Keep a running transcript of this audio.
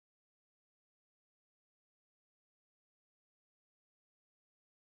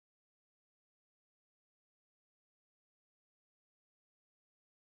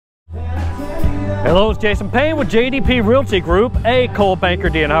Hello, it's Jason Payne with JDP Realty Group, a Coldwell Banker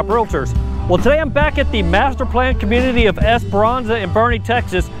D&Hop Realtors. Well, today I'm back at the master plan community of Esperanza in Boerne,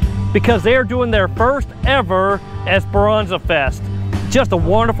 Texas, because they are doing their first ever Esperanza Fest. Just a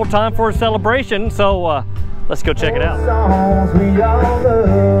wonderful time for a celebration, so let's go check it out.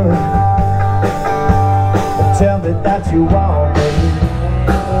 Tell me that you want me,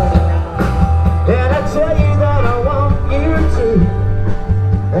 and I tell you that I want you to,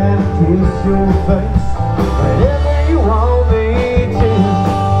 and kiss your face whenever you want me to.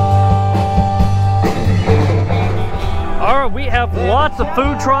 All right, we have lots of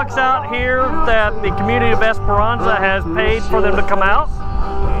food trucks out here that the community of Esperanza has paid for them to come out.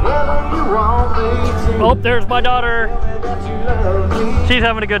 Oh, there's my daughter. She's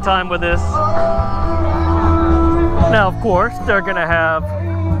having a good time with this. Now, of course, they're gonna have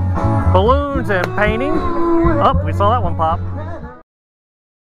balloons and painting. Oh, we saw that one pop.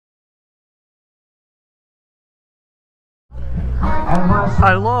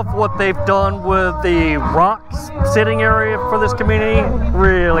 I love what they've done with the rocks sitting area for this community.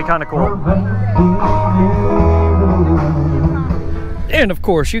 Really kind of cool. And of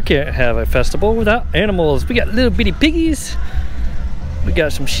course, you can't have a festival without animals. We got little bitty piggies. We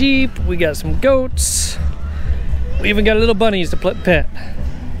got some sheep. We got some goats. We even got little bunnies to pet.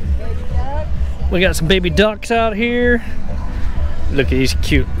 We got some baby ducks out here. Look at these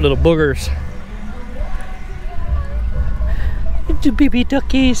cute little boogers. Little baby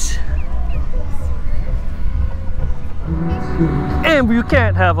duckies. And you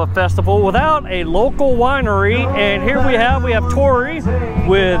can't have a festival without a local winery. And here we have Tori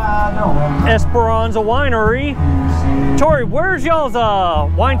with Esperanza Winery. Tori, where's y'all's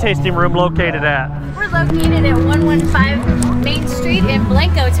wine tasting room located at? We're located at 115 Main Street in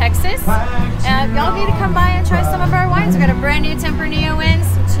Blanco, Texas. Y'all need to come by and try some of our wines. We've got a brand new Tempranillo in,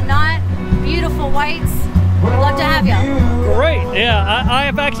 some Chinat, beautiful whites. We'd love to have you. Great, yeah. I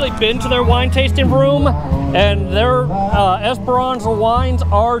have actually been to their wine tasting room, and their Esperanza wines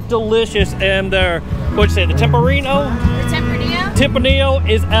are delicious. And their, what'd you say, the Tempranillo? The Tempranillo? Tempranillo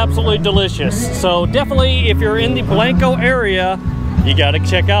is absolutely delicious. So definitely, if you're in the Blanco area, you got to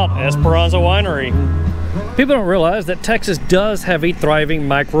check out Esperanza Winery. People don't realize that Texas does have a thriving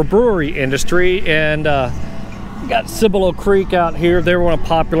microbrewery industry, and we got Cibolo Creek out here. They're one of the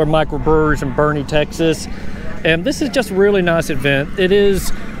popular microbreweries in Boerne, Texas. And this is just a really nice event. It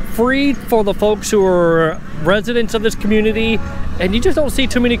is free for the folks who are residents of this community, and you just don't see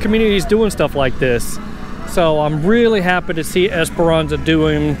too many communities doing stuff like this. So I'm really happy to see Esperanza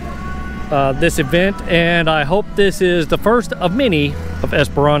doing this event, and I hope this is the first of many of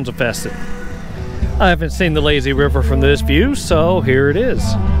Esperanza Fest. I haven't seen the lazy river from this view, so here it is.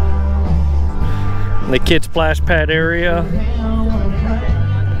 The kids splash pad area.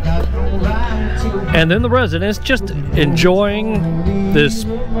 And then the residents just enjoying this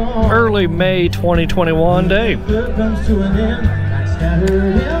early May 2021 day.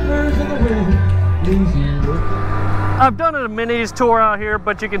 I've done an amenities tour out here,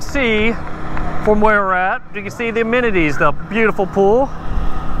 but you can see from where we're at, you can see the amenities, the beautiful pool.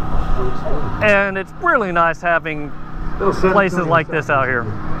 And it's really nice having places like this out here.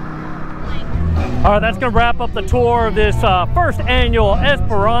 All right, that's going to wrap up the tour of this first annual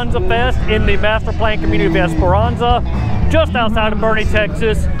Esperanza Fest in the master plan community of Esperanza, just outside of Boerne,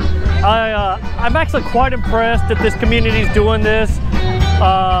 Texas. I'm actually quite impressed that this community is doing this.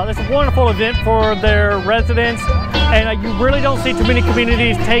 It's a wonderful event for their residents, and you really don't see too many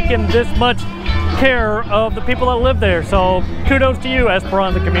communities taking this much care of the people that live there. So kudos to you,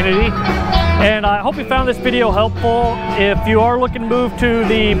 Esperanza community. And I hope you found this video helpful. If you are looking to move to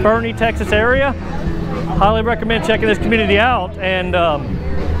the Boerne, Texas area, highly recommend checking this community out. And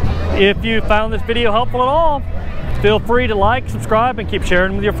if you found this video helpful at all, feel free to like, subscribe, and keep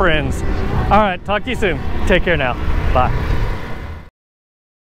sharing with your friends. All right, talk to you soon. Take care now. Bye.